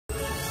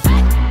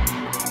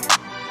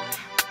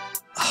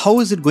How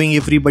is it going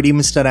everybody,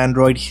 Mr.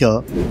 Android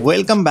here.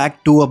 Welcome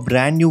back to a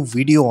brand new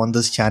video on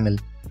this channel.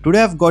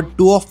 Today I've got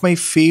two of my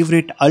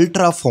favorite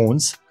Ultra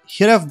phones.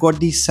 Here I've got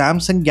the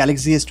Samsung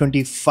Galaxy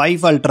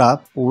S25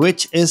 Ultra,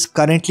 which is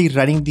currently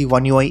running the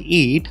One UI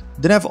 8.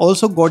 Then I've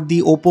also got the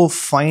Oppo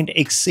Find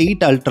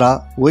X8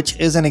 Ultra, which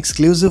is an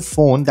exclusive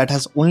phone that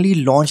has only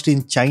launched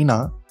in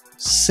China.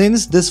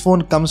 Since this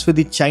phone comes with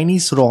the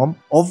Chinese ROM,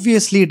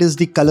 obviously it is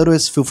the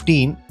coloros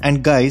 15,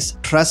 and guys,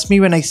 trust me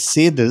when I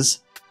say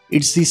this,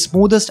 it's the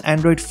smoothest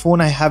Android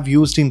phone I have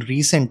used in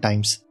recent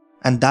times.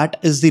 And that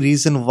is the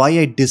reason why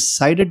I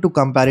decided to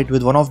compare it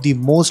with one of the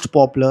most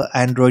popular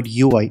Android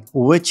UI,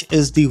 which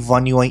is the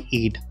One UI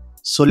 8.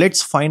 So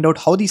let's find out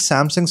how the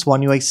Samsung's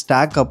One UI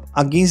stack up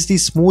against the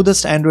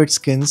smoothest Android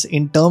skins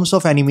in terms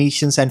of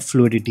animations and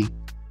fluidity.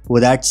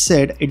 With that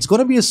said, it's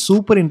gonna be a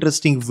super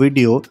interesting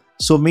video,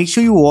 so make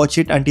sure you watch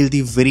it until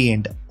the very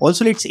end.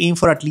 Also, let's aim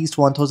for at least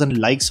 1000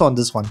 likes on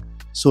this one.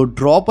 So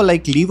drop a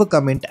like, leave a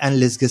comment, and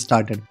let's get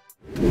started.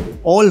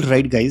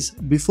 Alright guys,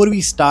 before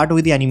we start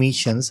with the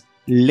animations,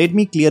 let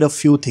me clear a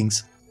few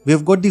things.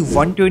 We've got the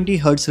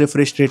 120Hz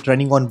refresh rate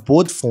running on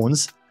both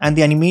phones and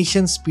the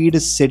animation speed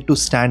is set to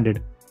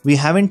standard. We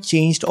haven't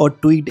changed or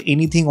tweaked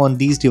anything on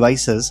these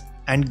devices.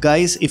 And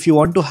guys, if you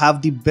want to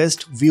have the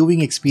best viewing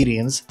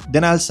experience,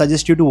 then I'll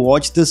suggest you to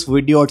watch this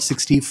video at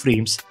 60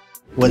 frames.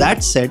 With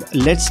that said,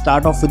 let's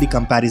start off with the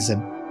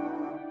comparison.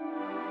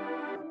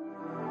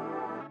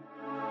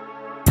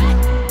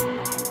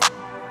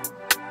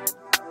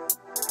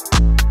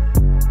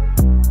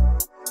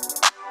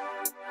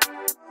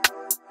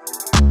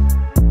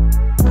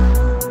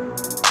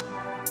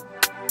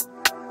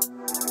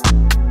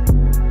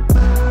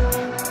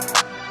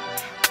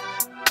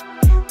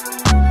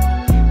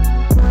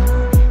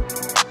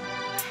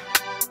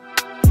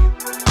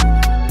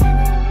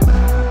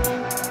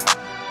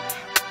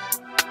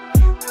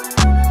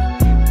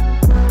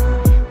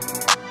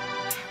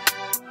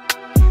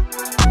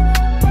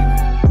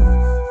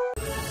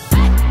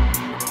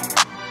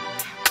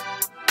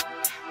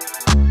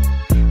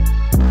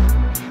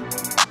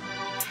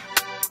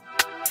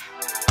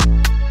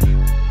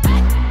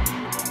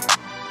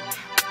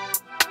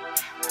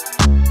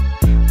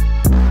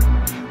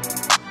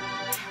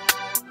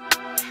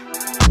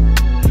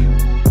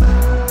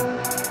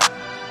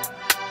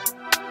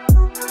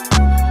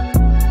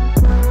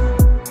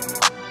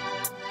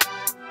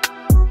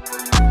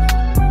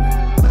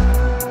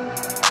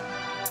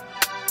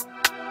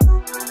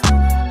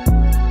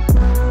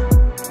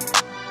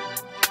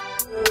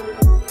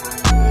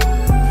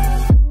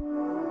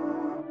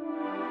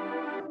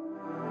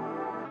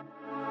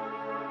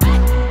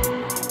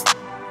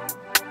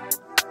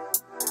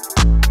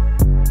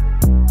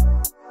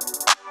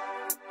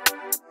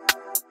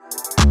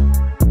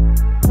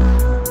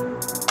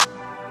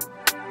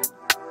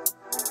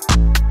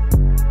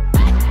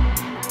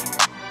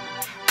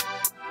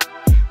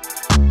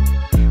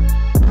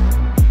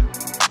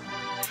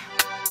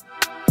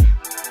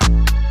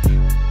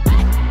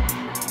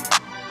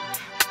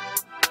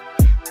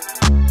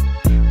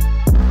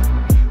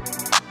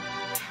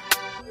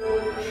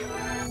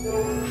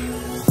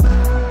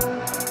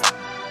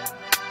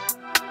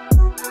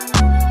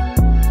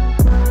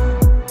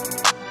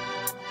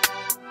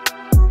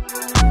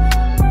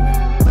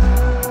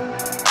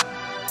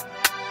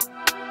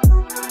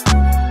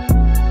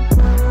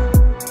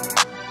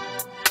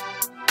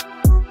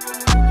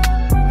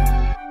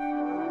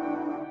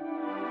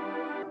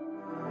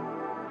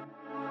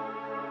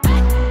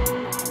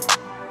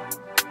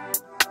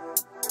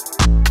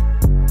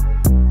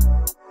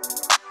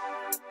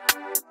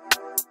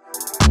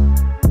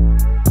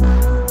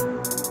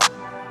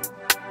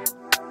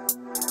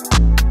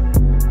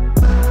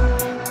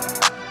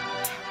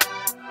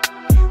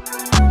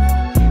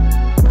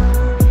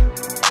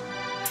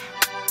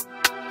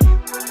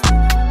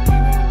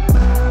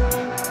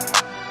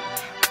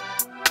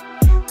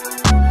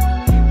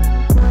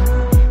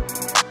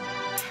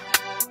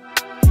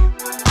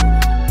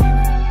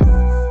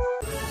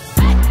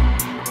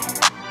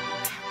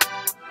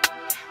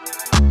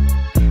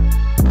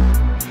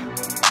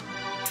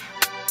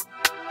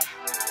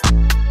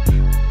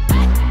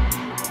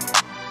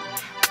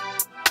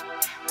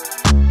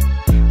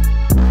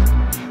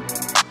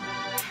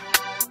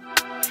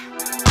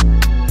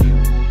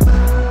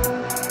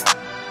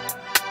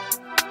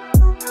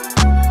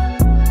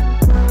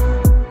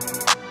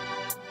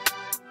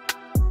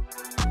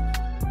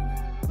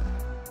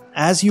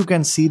 As you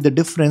can see, the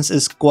difference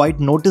is quite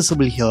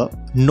noticeable here.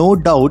 No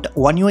doubt,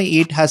 One UI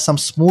 8 has some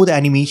smooth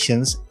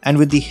animations, and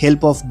with the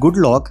help of Good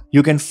Lock,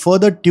 you can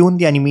further tune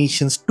the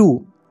animations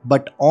too.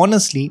 But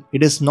honestly,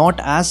 it is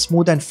not as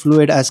smooth and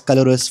fluid as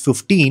coloros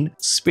 15,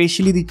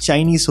 especially the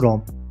Chinese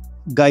ROM.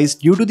 Guys,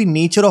 due to the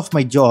nature of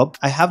my job,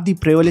 I have the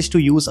privilege to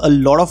use a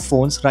lot of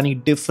phones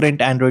running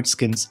different Android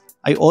skins.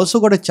 I also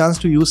got a chance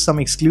to use some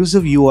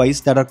exclusive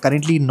UIs that are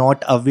currently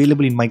not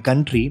available in my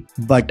country,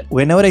 but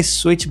whenever I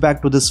switch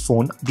back to this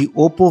phone, the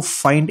Oppo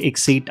Find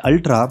X8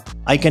 Ultra,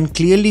 I can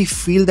clearly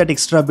feel that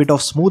extra bit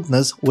of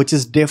smoothness which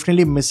is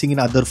definitely missing in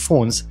other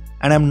phones.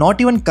 And I'm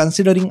not even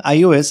considering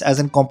iOS as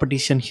a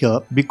competition here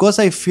because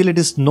I feel it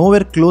is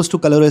nowhere close to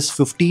ColorOS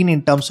 15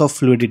 in terms of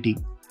fluidity.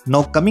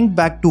 Now coming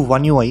back to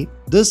One UI,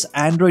 this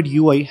Android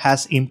UI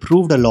has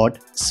improved a lot,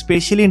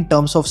 especially in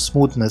terms of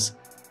smoothness.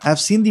 I've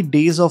seen the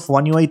days of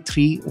One UI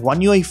 3,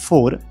 One UI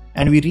 4,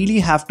 and we really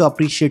have to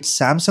appreciate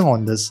Samsung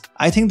on this.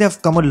 I think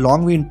they've come a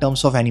long way in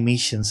terms of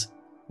animations.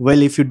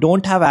 Well, if you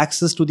don't have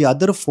access to the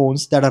other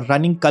phones that are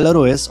running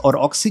ColorOS or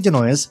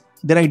OxygenOS,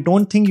 then I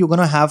don't think you're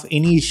gonna have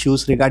any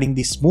issues regarding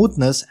the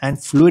smoothness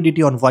and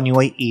fluidity on One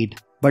UI 8.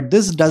 But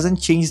this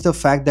doesn't change the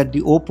fact that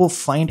the Oppo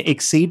Find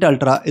X8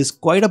 Ultra is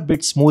quite a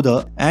bit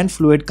smoother and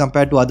fluid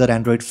compared to other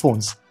Android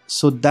phones.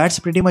 So that's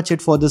pretty much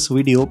it for this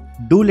video.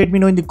 Do let me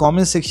know in the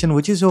comment section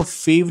which is your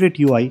favorite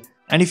UI.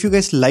 And if you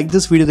guys like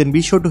this video, then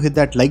be sure to hit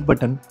that like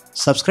button.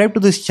 Subscribe to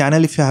this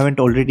channel if you haven't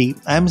already.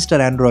 I am Mr.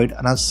 Android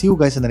and I'll see you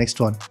guys in the next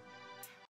one.